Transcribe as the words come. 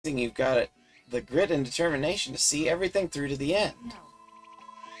You've got it, the grit and determination to see everything through to the end.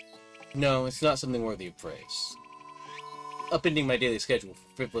 No, it's not something worthy of praise. Upending my daily schedule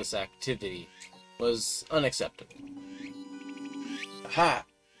for frivolous activity was unacceptable. Aha!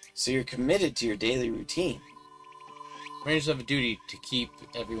 So you're committed to your daily routine. Rangers have a duty to keep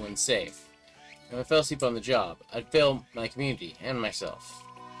everyone safe. If I fell asleep on the job, I'd fail my community and myself.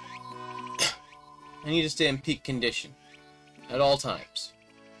 I need to stay in peak condition at all times,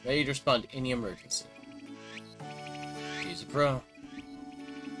 ready to respond to any emergency. He's a pro.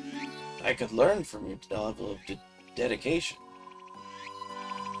 I could learn from your level of dedication.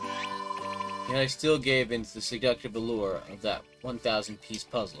 Yet I still gave in to the seductive allure of that 1,000-piece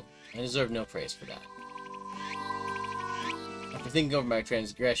puzzle. I deserve no praise for that. After thinking over my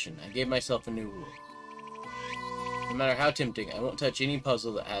transgression, I gave myself a new rule. No matter how tempting, I won't touch any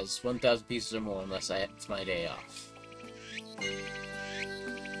puzzle that has 1,000 pieces or more unless it's my day off.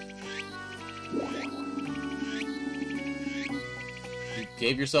 You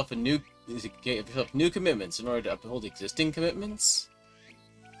gave yourself new commitments in order to uphold existing commitments?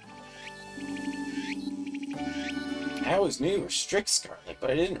 I always knew you were strict, Scarlet, but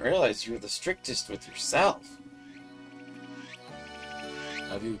I didn't realize you were the strictest with yourself.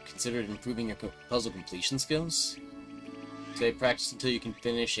 Have you considered improving your puzzle completion skills? Say, practice until you can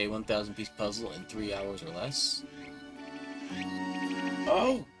finish a 1,000-piece puzzle in 3 hours or less?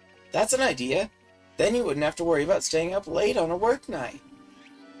 Oh, that's an idea. Then you wouldn't have to worry about staying up late on a work night.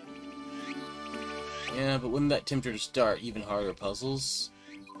 Yeah, but wouldn't that tempt her to start even harder puzzles?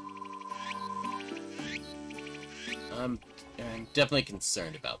 I'm definitely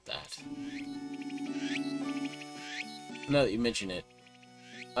concerned about that. Now that you mention it,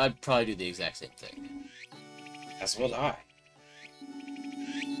 I'd probably do the exact same thing. As would I.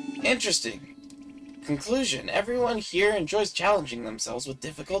 Interesting. Conclusion. Everyone here enjoys challenging themselves with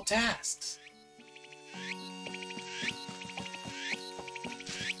difficult tasks.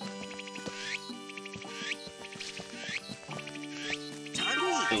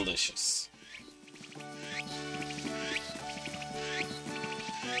 Delicious.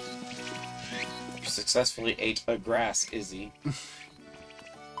 You successfully ate a grass, Izzy.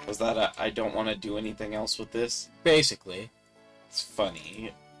 Was that a, I don't want to do anything else with this? Basically. It's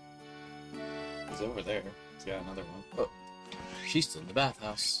funny. He's over there. He's got another one. Oh, she's still in the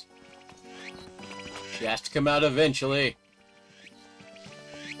bathhouse. She has to come out eventually.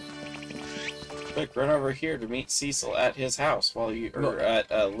 Quick, run over here to meet Cecil at his house while you, or at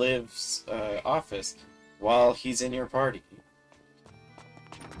Liv's office while he's in your party.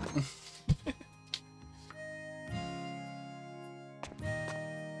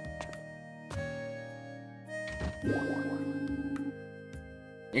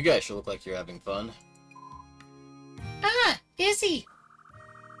 You guys should look like you're having fun. Ah, Izzy!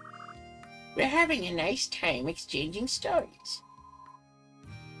 We're having a nice time exchanging stories.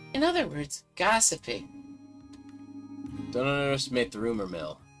 In other words, gossiping. Don't underestimate the rumor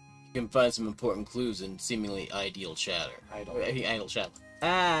mill. You can find some important clues in seemingly ideal chatter. Idle chatter.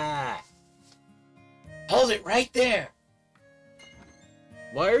 Ah! Hold it right there!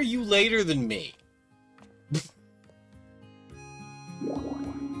 Why are you later than me?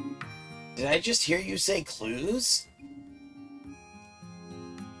 Did I just hear you say clues?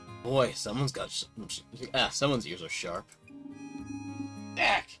 Boy, someone's ears are sharp.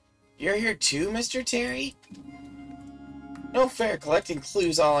 Jack, you're here too, Mr. Terry? No fair collecting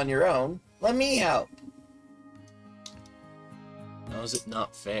clues all on your own. Let me help. How is it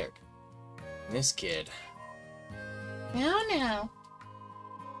not fair? This kid. Now.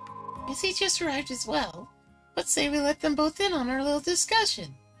 Izzy just arrived as well. Let's say we let them both in on our little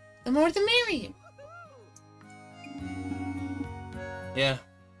discussion. The more the merrier. Yeah.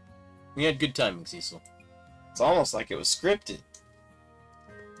 We had good timing, Cecil. It's almost like it was scripted.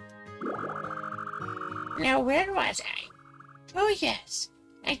 Now, where was I? Oh, yes.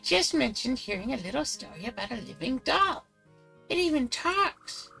 I just mentioned hearing a little story about a living doll. It even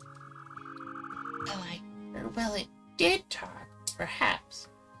talks. Well, it did talk, perhaps.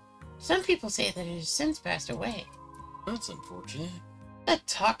 Some people say that it has since passed away. That's unfortunate. A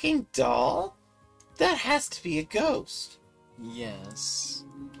talking doll? That has to be a ghost. Yes.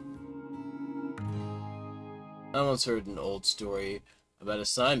 I once heard an old story about a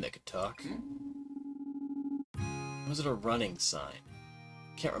sign that could talk. Was it a running sign?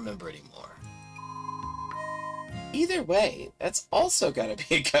 Can't remember anymore. Either way, that's also gotta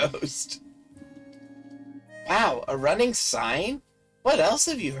be a ghost. Wow, a running sign? What else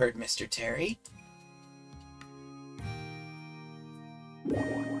have you heard, Mr. Terry?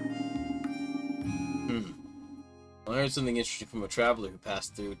 I heard something interesting from a traveler who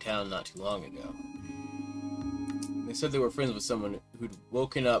passed through town not too long ago. They said they were friends with someone who'd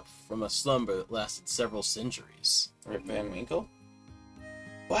woken up from a slumber that lasted several centuries. Rip Van Winkle?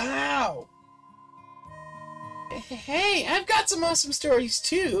 Wow! Hey, I've got some awesome stories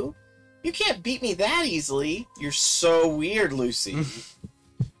too. You can't beat me that easily. You're so weird, Lucy.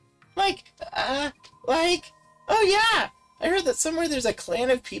 Oh yeah! I heard that somewhere there's a clan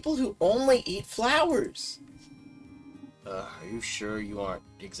of people who only eat flowers. Are you sure you aren't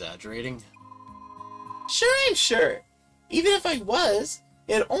exaggerating? Sure, I'm sure. Even if I was,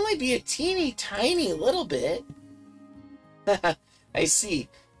 it'd only be a teeny tiny little bit. I see.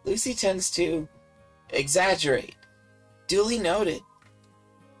 Lucy tends to exaggerate. Duly noted.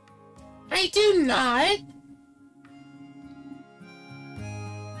 I do not.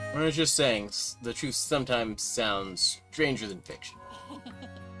 I was just saying, the truth sometimes sounds stranger than fiction.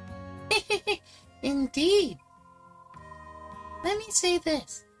 Indeed. Let me say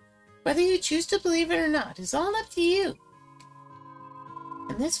this. Whether you choose to believe it or not is all up to you.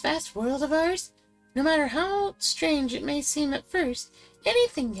 In this vast world of ours, no matter how strange it may seem at first,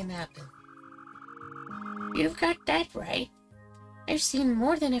 anything can happen. You've got that right. I've seen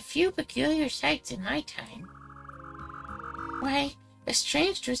more than a few peculiar sights in my time. Why, a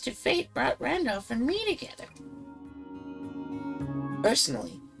strange twist of fate brought Randolph and me together.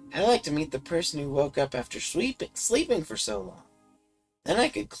 Personally, I'd like to meet the person who woke up after sleeping for so long. Then I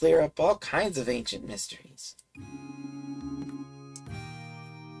could clear up all kinds of ancient mysteries.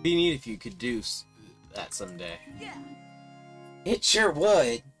 Be neat if you could do that someday. Yeah. It sure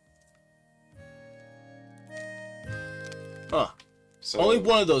would. Huh. So, Only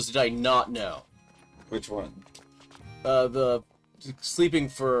one of those did I not know. Which one? The sleeping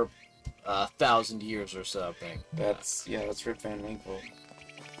for 1,000 years or something. That's Rip Van Winkle.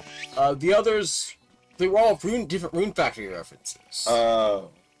 The others, they were all different Rune Factory references.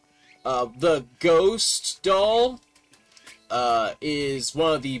 Oh. The ghost doll is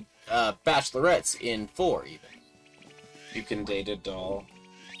one of the bachelorettes in 4, even. You can date a doll.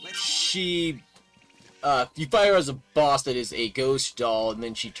 She, you fight her as a boss that is a ghost doll, and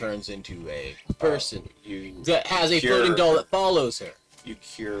then she turns into a person that has a floating doll that follows her. You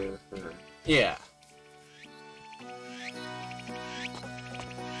cure her. Yeah.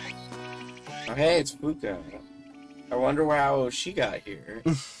 Oh, hey, it's Fuka. I wonder how she got here.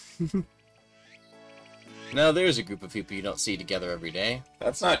 Now there's a group of people you don't see together every day.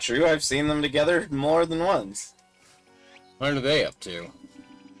 That's not true. I've seen them together more than once. What are they up to?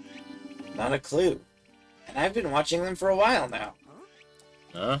 Not a clue. And I've been watching them for a while now.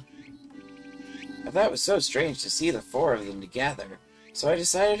 Huh? I thought it was so strange to see the 4 of them together, so I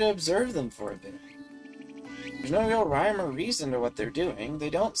decided to observe them for a bit. There's no real rhyme or reason to what they're doing.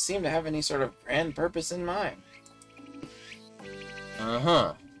 They don't seem to have any sort of grand purpose in mind.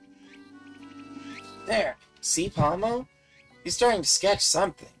 Uh-huh. There. See, Palmo? He's starting to sketch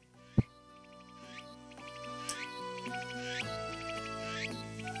something.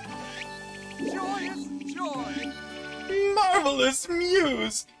 Joyous joy! Marvelous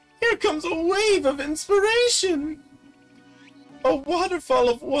muse! Here comes a wave of inspiration! A waterfall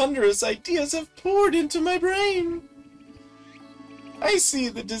of wondrous ideas have poured into my brain. I see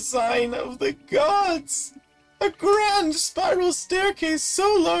the design of the gods. A grand spiral staircase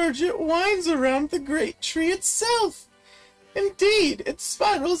so large it winds around the great tree itself. Indeed, it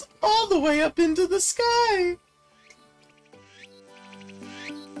spirals all the way up into the sky.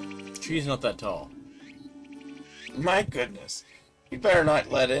 The tree's not that tall. My goodness. You better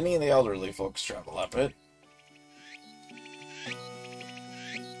not let any of the elderly folks travel up it.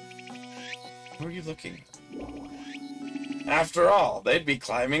 Where are you looking? After all, they'd be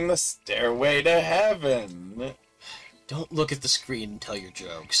climbing the stairway to heaven. Don't look at the screen and tell your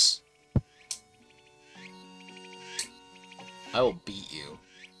jokes. I will beat you.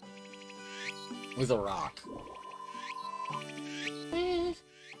 With a rock. I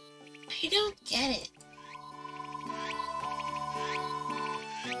don't get it.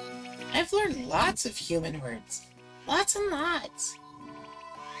 I've learned lots of human words. Lots and lots.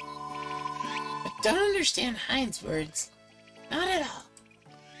 But don't understand Heinz words. Not at all.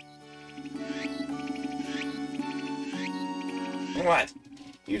 What?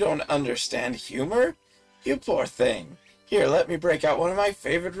 You don't understand humor? You poor thing. Here, let me break out one of my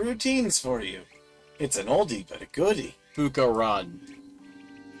favorite routines for you. It's an oldie but a goodie. Fuka run.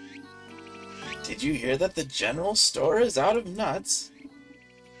 Did you hear that the general store is out of nuts?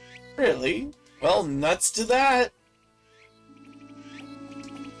 Really? Well, nuts to that.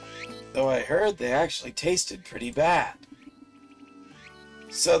 Though I heard they actually tasted pretty bad.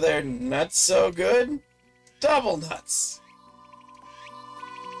 So they're not so good? double nuts.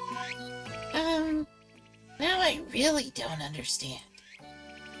 Now I really don't understand.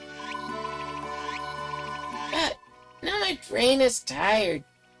 But now my brain is tired,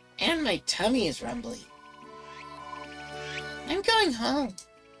 and my tummy is rumbly. I'm going home.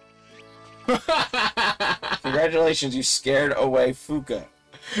 Congratulations, you scared away Fuka.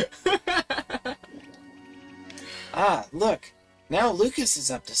 Ah, look. Now Lucas is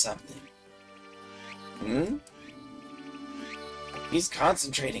up to something. Hmm? He's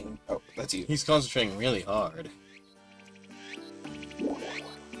concentrating. Oh, that's you. He's concentrating really hard.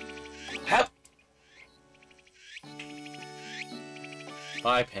 Hap!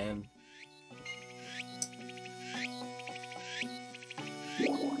 Bye, Pen.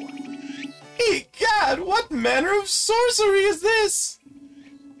 Egad, what manner of sorcery is this?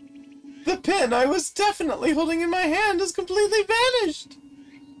 The pen I was definitely holding in my hand has completely vanished.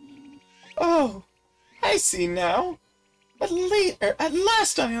 Oh, I see now. At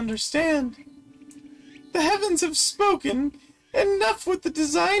last I understand. The heavens have spoken. Enough with the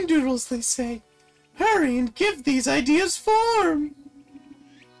design doodles, they say. Hurry and give these ideas form.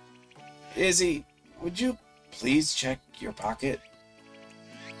 Izzy, would you please check your pocket?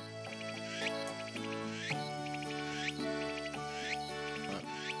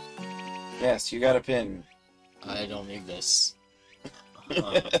 Yes, you got a pin. I don't need this.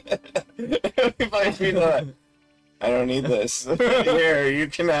 If I do that, I don't need this. Here, you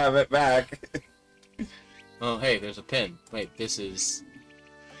can have it back. Oh, hey, there's a pin. Wait, this is...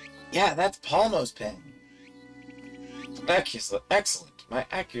 Yeah, that's Palmo's pen. Excellent. My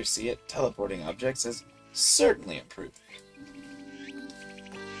accuracy at teleporting objects has certainly improved.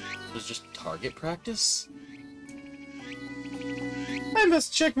 It was just target practice? I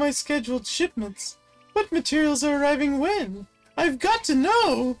must check my scheduled shipments. What materials are arriving when? I've got to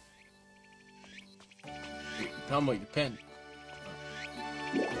know! Palmo, your pen.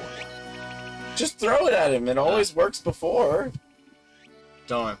 Just throw it at him. It always works before.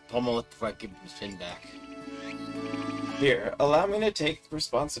 Darn, Palmo left before I give him his pen back. Here, allow me to take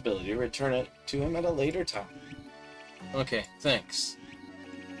responsibility to return it to him at a later time. Okay, thanks.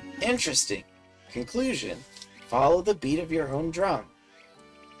 Interesting. Conclusion. Follow the beat of your own drum.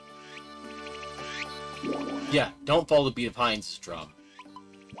 Yeah, don't follow the beat of Heinz's drum.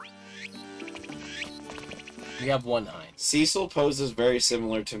 We have one Heinz. Cecil poses very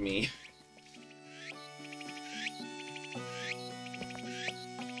similar to me.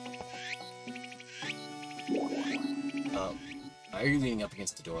 Why are you leaning up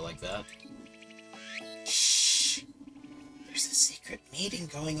against the door like that? Shh. There's a secret meeting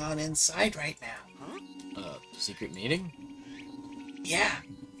going on inside right now. Secret meeting? Yeah.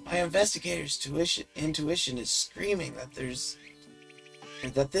 My investigator's intuition is screaming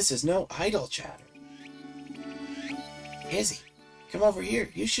that this is no idle chatter. Izzy, come over here.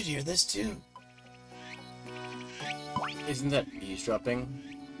 You should hear this too. Isn't that eavesdropping?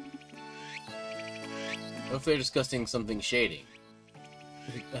 What if they're discussing something shady?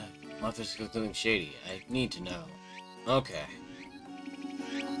 What if they're discussing something shady? I need to know. Okay.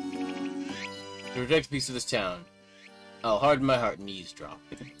 To protect the peace of this town, I'll harden my heart and eavesdrop.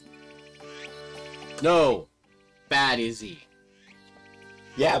 No! Bad Izzy.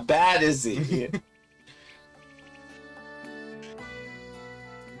 Yeah, bad Izzy.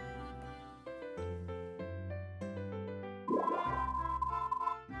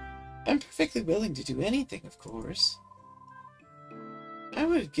 I'm perfectly willing to do anything, of course. I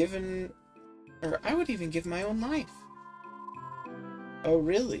would even give my own life. Oh,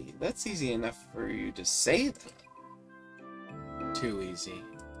 really? That's easy enough for you to say that. Too easy.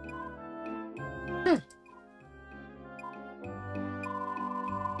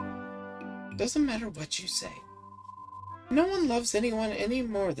 Doesn't matter what you say. No one loves anyone any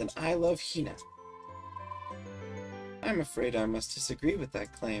more than I love Hina. I'm afraid I must disagree with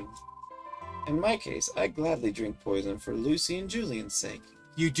that claim. In my case, I'd gladly drink poison for Lucy and Julian's sake.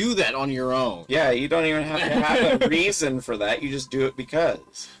 You do that on your own. Yeah, you don't even have to have a reason for that. You just do it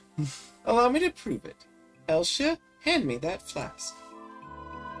because. Allow me to prove it. Elsia, hand me that flask.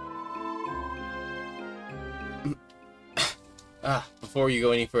 Before you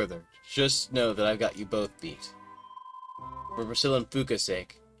go any further, just know that I've got you both beat. For Priscilla and Fuka's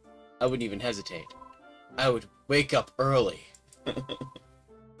sake, I wouldn't even hesitate. I would wake up early.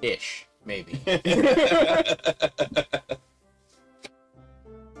 Ish, maybe.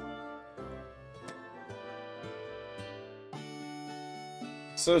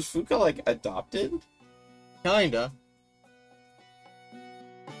 So is Fuka, like, adopted? Kinda.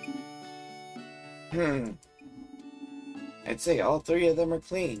 I'd say all three of them are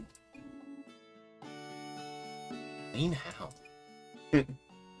clean. Clean how?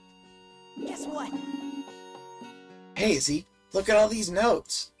 Guess what? Hazy, look at all these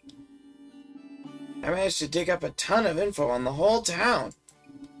notes. I managed to dig up a ton of info on the whole town.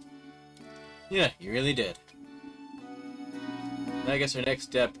 Yeah, you really did. Now I guess our next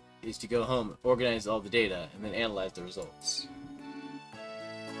step is to go home, organize all the data, and then analyze the results.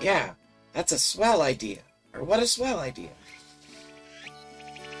 Yeah, that's a swell idea. Or what a swell idea.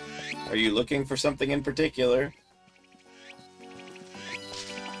 Are you looking for something in particular?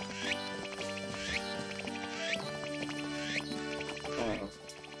 Oh.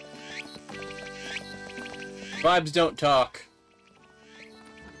 Vibes don't talk.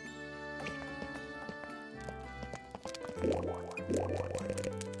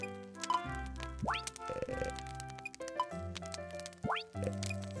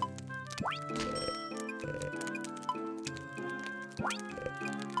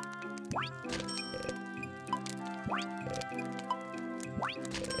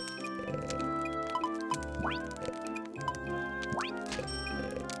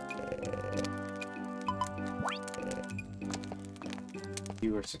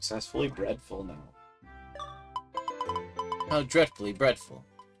 You are successfully breadful now. How dreadfully dreadful.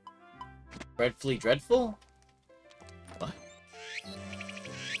 Dreadfully dreadful? What?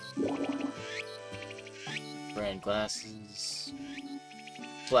 Brand glasses.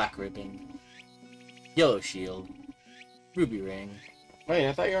 Black ribbon. Yellow shield. Ruby ring. Wait,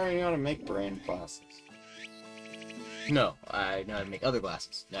 I thought you already knew how to make brand glasses. No, I know how to make other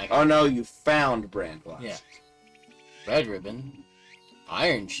glasses. Now I can... Oh no, you found brand glasses. Yeah. Red ribbon.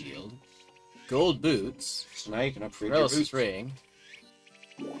 Iron shield. Gold boots. So now you can upgrade your Paralysis boots. ring.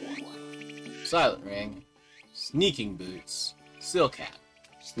 Silent ring. Sneaking boots. Silk hat.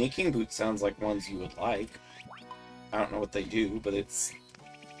 Sneaking boots sounds like ones you would like. I don't know what they do, but it's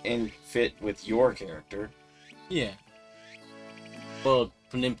in fit with your character. Yeah. Boiled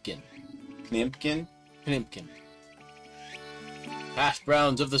Pnimpkin. Knimpkin? Pnimpkin. Hash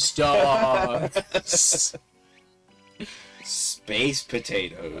browns of the stars. Space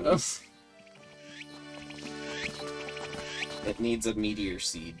potatoes. It needs a meteor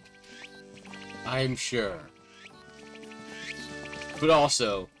seed. I'm sure. But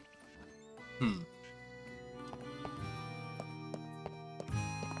also...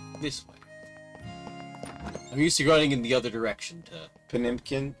 This way. I'm used to running in the other direction to...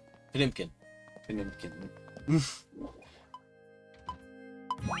 Pnimpkin? Pnimpkin. Pnimpkin.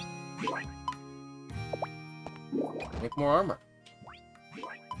 Make more armor.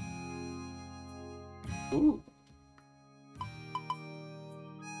 Ooh.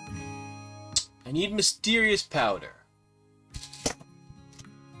 I need mysterious powder.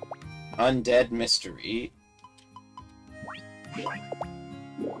 Undead mystery.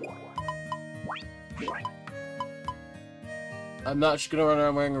 I'm not just gonna run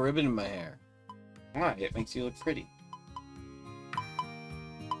around wearing a ribbon in my hair. Why? It makes you look pretty.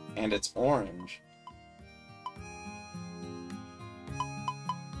 And it's orange.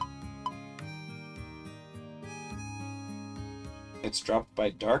 It's dropped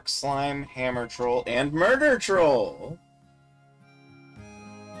by Dark Slime, Hammer Troll, and Murder Troll!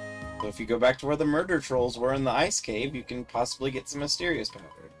 So if you go back to where the Murder Trolls were in the Ice Cave, you can possibly get some mysterious powder.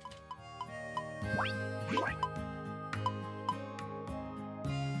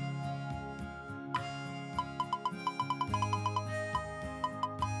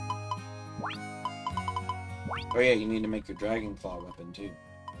 Oh yeah, you need to make your Dragon Claw weapon too.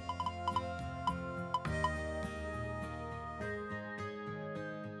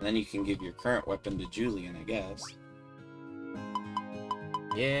 Then you can give your current weapon to Julian, I guess.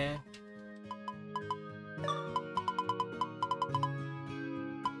 Yeah.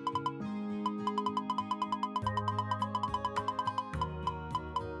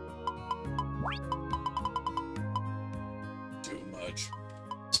 Too much.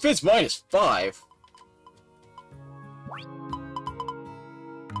 Spit's -5.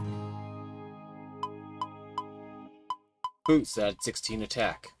 Boots add 16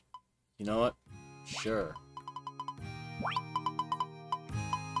 attack. You know what? Sure.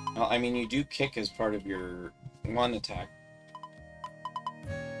 Well, I mean, you do kick as part of your one attack.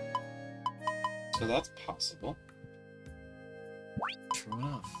 So that's possible. True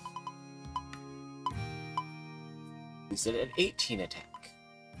enough. We said at 18 attack.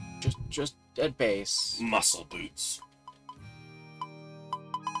 Just at base. Muscle boots.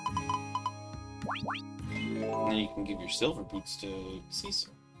 And then you can give your silver boots to Caesar.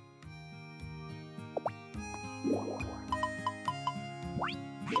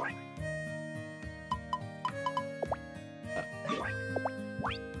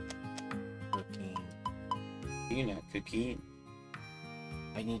 peanut cocaine.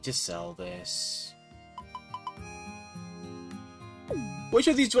 I need to sell this. Which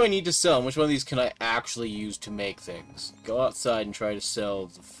of these do I need to sell? And which one of these can I actually use to make things? Go outside and try to sell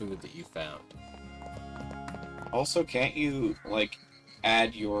the food that you found. Also, can't you, like,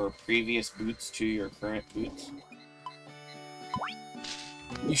 add your previous boots to your current boots?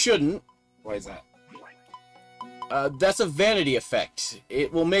 You shouldn't. Why is that? That's a vanity effect.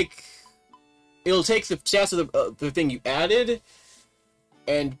 It will make... It'll take the stats of the thing you added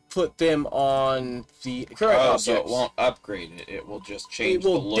and put them on the current objects. So it won't upgrade it. It will just change the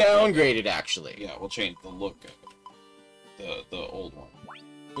look. It will downgrade it, actually. Yeah, it will change the look of it. The old one.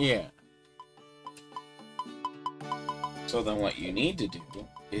 Yeah. So then what you need to do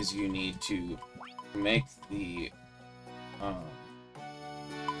is you need to make the...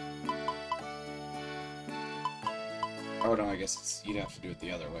 Oh no, I guess you'd have to do it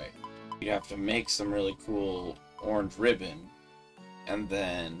the other way. You'd have to make some really cool orange ribbon, and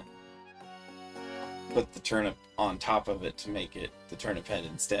then put the turnip on top of it to make it the turnip head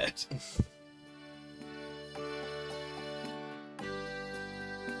instead.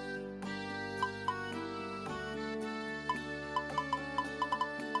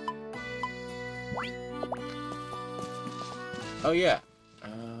 Oh yeah.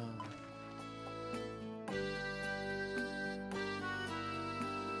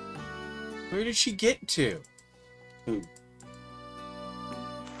 Where did she get to? Who?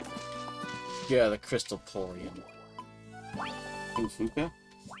 Yeah, the crystal porium. Fuka?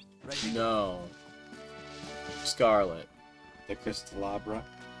 No. Scarlet. The crystallabra?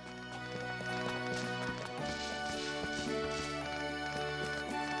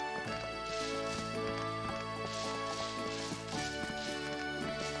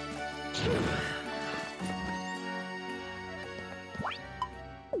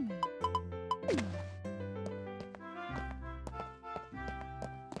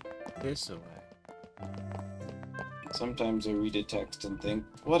 This away. Sometimes I read a text and think,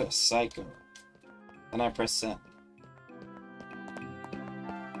 what a psycho. And I press send.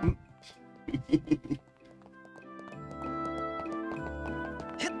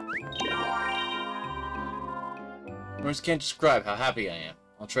 Words can't describe how happy I am.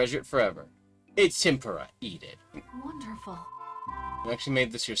 I'll treasure it forever. It's tempura. Eat it. Wonderful. You actually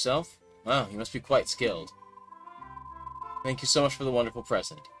made this yourself? Wow, you must be quite skilled. Thank you so much for the wonderful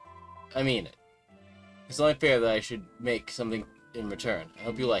present. I mean it. It's only fair that I should make something in return. I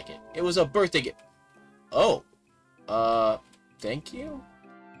hope you like it. It was a birthday gift. Oh. Thank you?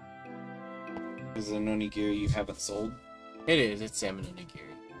 Is it an onigiri you haven't sold? It is. It's salmon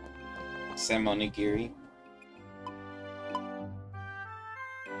onigiri. Salmon onigiri?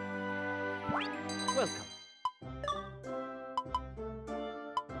 Welcome.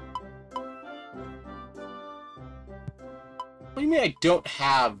 What do you mean I don't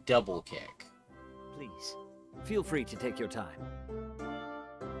have double kick? Please, feel free to take your time.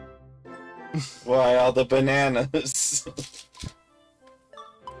 Why all the bananas?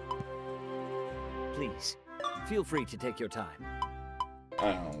 Please, feel free to take your time.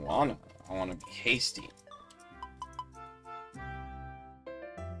 I don't wanna. I wanna be hasty.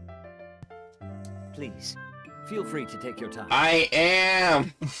 Please, feel free to take your time. I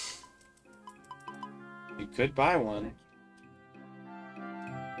am! You could buy one.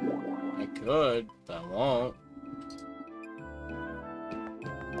 I could, but I won't.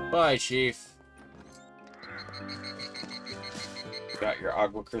 Bye, Chief. Got your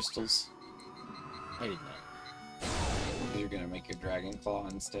agua crystals. I did not. You're gonna make your dragon claw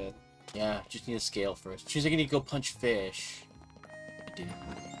instead. Yeah, just need a scale first. She's like, I need to go punch fish. I do.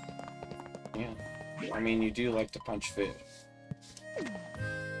 Yeah. I mean, you do like to punch fish.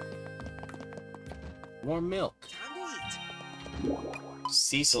 More milk.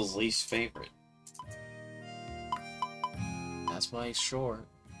 Cecil's least favorite. That's why he's short.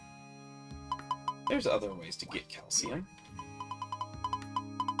 There's other ways to get calcium.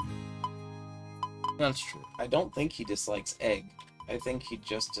 That's true. I don't think he dislikes egg. I think he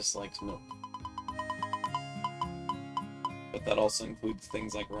just dislikes milk. But that also includes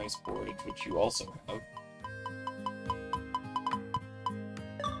things like rice porridge, which you also have.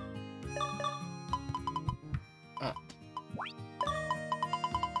 Ah.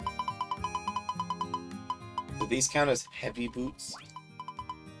 Do these count as heavy boots?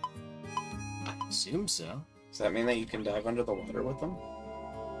 I assume so. Does that mean that you can dive under the water with them?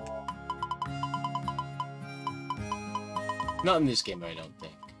 Not in this game, I don't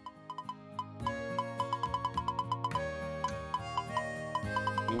think.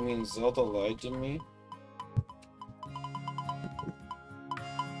 You mean Zelda lied to me?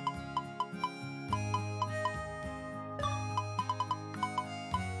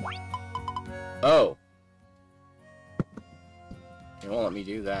 Oh. It won't let me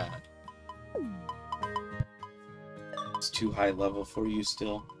do that. It's too high level for you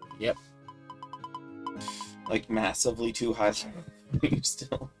still. Yep. Like, massively too high level for you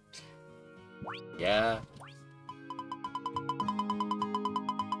still. Yeah.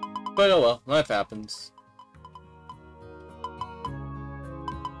 But oh well, life happens.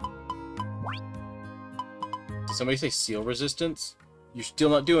 Did somebody say seal resistance? You're still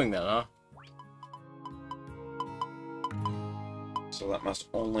not doing that, huh? So that must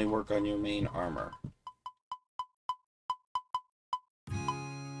only work on your main armor.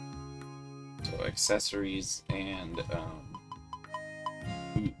 So accessories and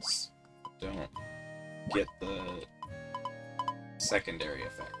boots don't get the secondary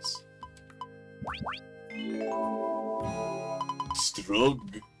effects.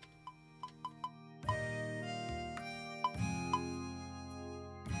 Strug.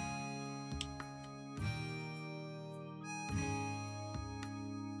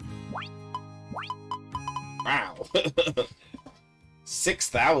 Wow.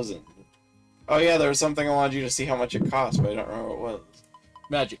 6,000. Oh yeah, there was something I wanted you to see how much it cost, but I don't remember what it was.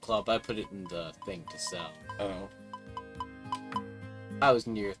 Magic Club, I put it in the thing to sell. Oh. I was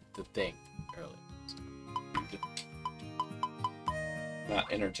near the thing earlier.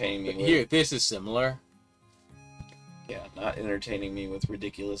 Not entertaining me But with... here, this is similar. Yeah, not entertaining me with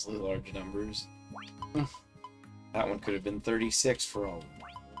ridiculously large numbers. That one could have been 36 for all.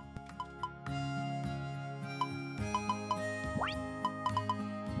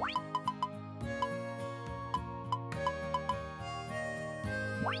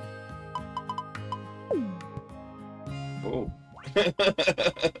 Oh.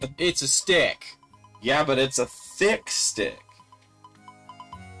 It's a stick. Yeah, but it's a thick stick.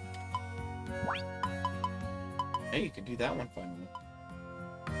 Hey, you could do that one finally.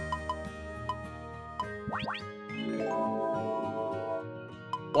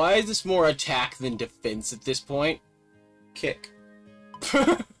 Why is this more attack than defense at this point? Kick.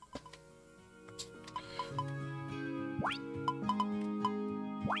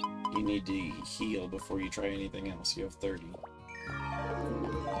 You need to heal before you try anything else. You have 30.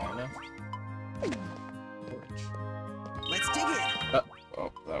 Fair enough. Let's dig in.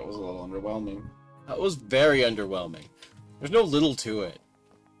 Oh, that was a little underwhelming. That was very underwhelming. There's no little to it.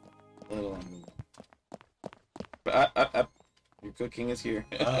 A little underwhelming. But your cooking is here.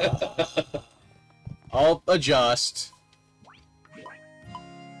 I'll adjust.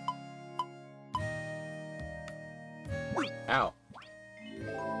 Ow.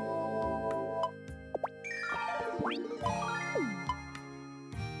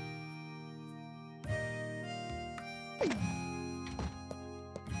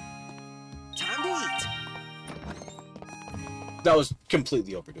 Time to eat. That was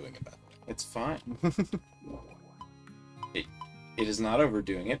completely overdoing it, by the way. It's fine. It is not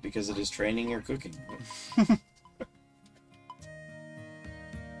overdoing it because it is training your cooking.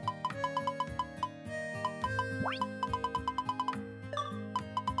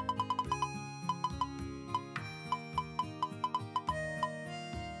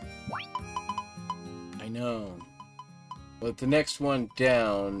 I know. But the next one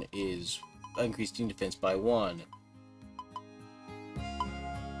down is increased team defense by 1.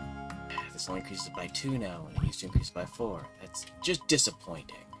 This only increases it by 2 now, and it used to increase by 4. That's just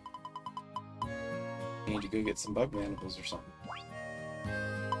disappointing. You need to go get some bug manacles or something.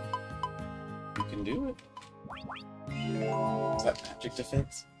 You can do it. Is that magic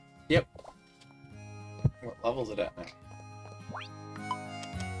defense? Yep. What level is it at now?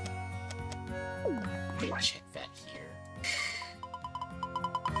 Check that here.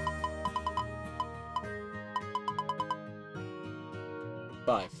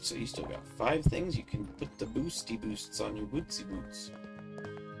 Five. So you still got 5 things. You can put the boosty boosts on your bootsy boots.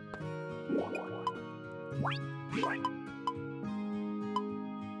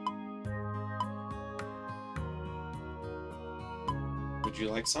 Would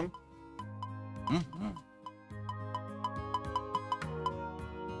you like some? Mm-hmm.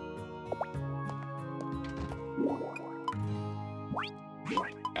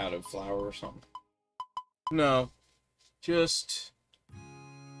 Out of flour or something? No. Just...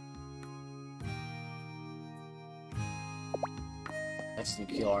 That doesn't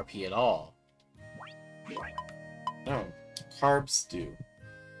kill RP at all. No. Carbs do.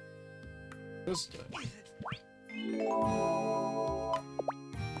 This does.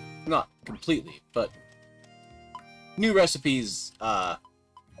 Not completely, but... New recipes,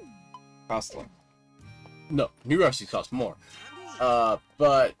 Costly. No, new recipes cost more.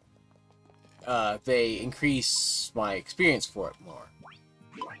 But they increase my experience for it more.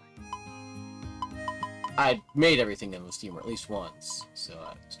 I made everything in the steamer at least once, so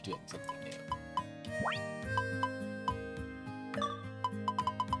I was doing something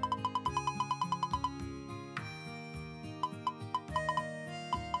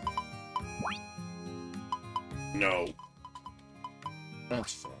new. No.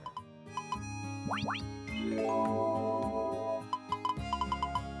 That's fair.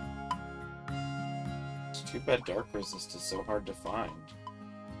 It's too bad dark resist is so hard to find.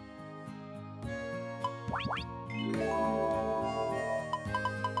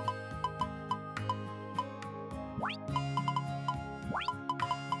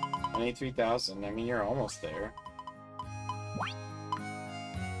 $23,000. I mean, you're almost there.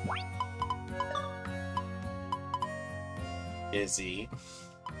 Izzy.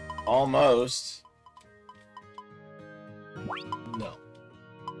 Almost. No.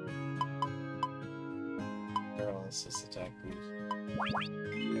 Paralysis attack boost.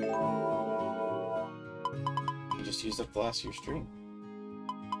 You just used up the last of your stream.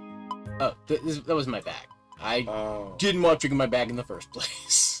 Oh, that was my bag. I Oh. didn't want to drink my bag in the first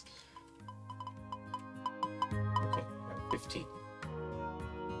place. Okay. 15.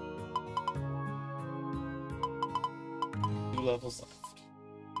 2 levels left.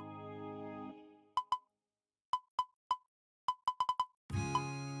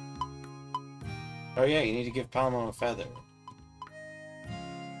 Oh yeah, you need to give Palmo a feather.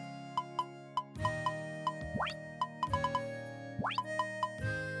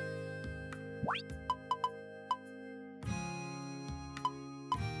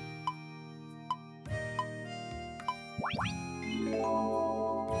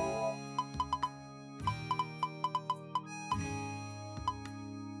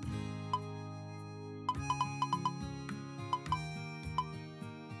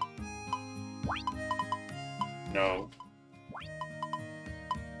 No.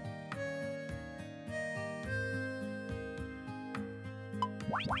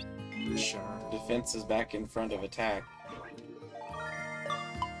 Sure. Defense is back in front of attack.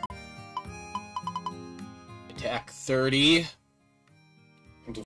 Attack 30.